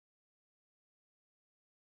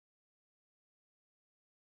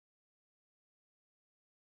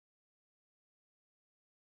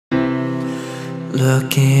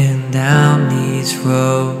Looking down these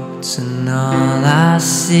roads and all I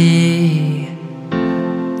see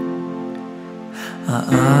are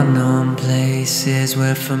unknown places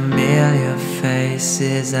with familiar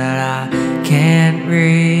faces that I can't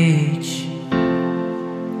reach.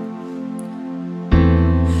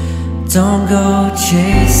 Don't go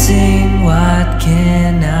chasing what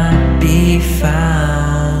cannot be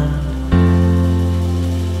found,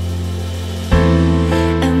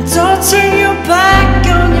 and don't turn your back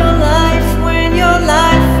on your life when your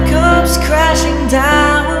life comes crashing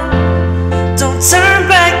down. Don't turn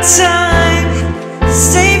back time,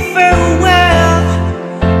 say farewell.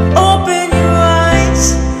 Open your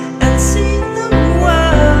eyes and see the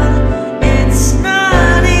world. It's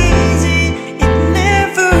not easy, it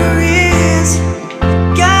never is.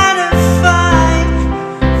 Gotta fight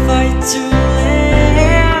to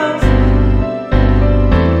live.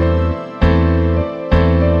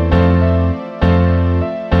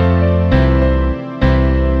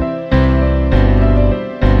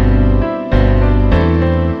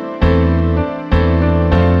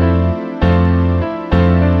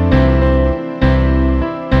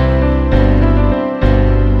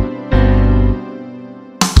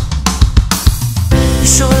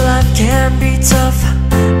 So life can be tough,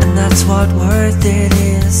 and that's what worth it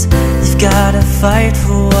is. You've gotta fight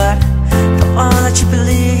for all that you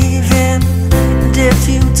believe in. And if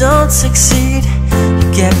you don't succeed,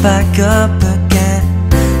 you get back up again.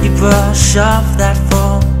 You brush off that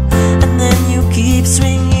fall, and then you keep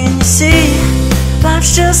swinging. You see,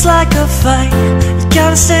 life's just like a fight. You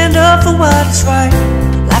gotta stand up for what is right.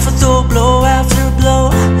 Life will throw blow after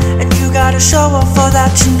blow, and you gotta show off all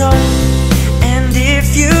that you know. And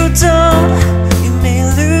if you don't, you may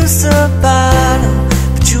lose the battle,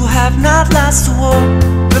 but you have not lost the war.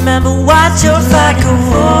 Remember what you're like, a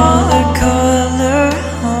watercolor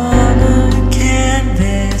on a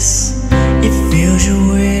canvas. It fills you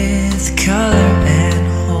with color and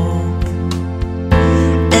hope.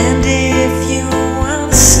 And if you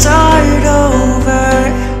want to start over,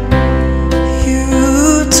 you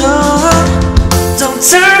don't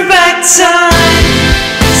turn back time.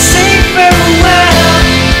 Say farewell.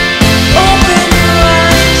 Open your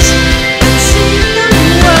eyes and see the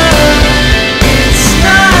world. It's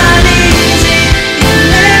not easy, it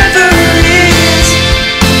never is.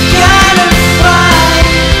 Gotta fight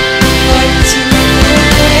to live.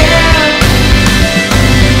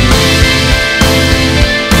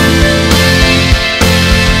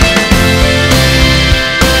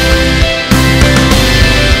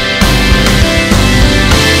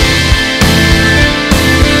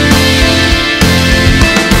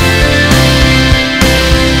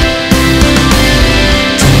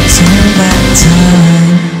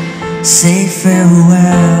 Time, say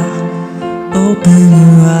farewell. Open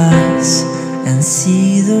your eyes and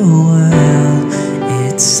see the world.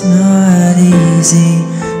 It's not easy,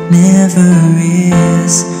 never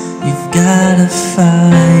is. You've gotta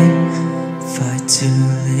fight to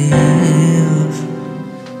live.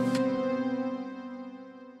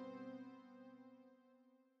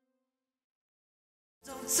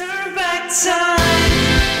 Don't turn back time.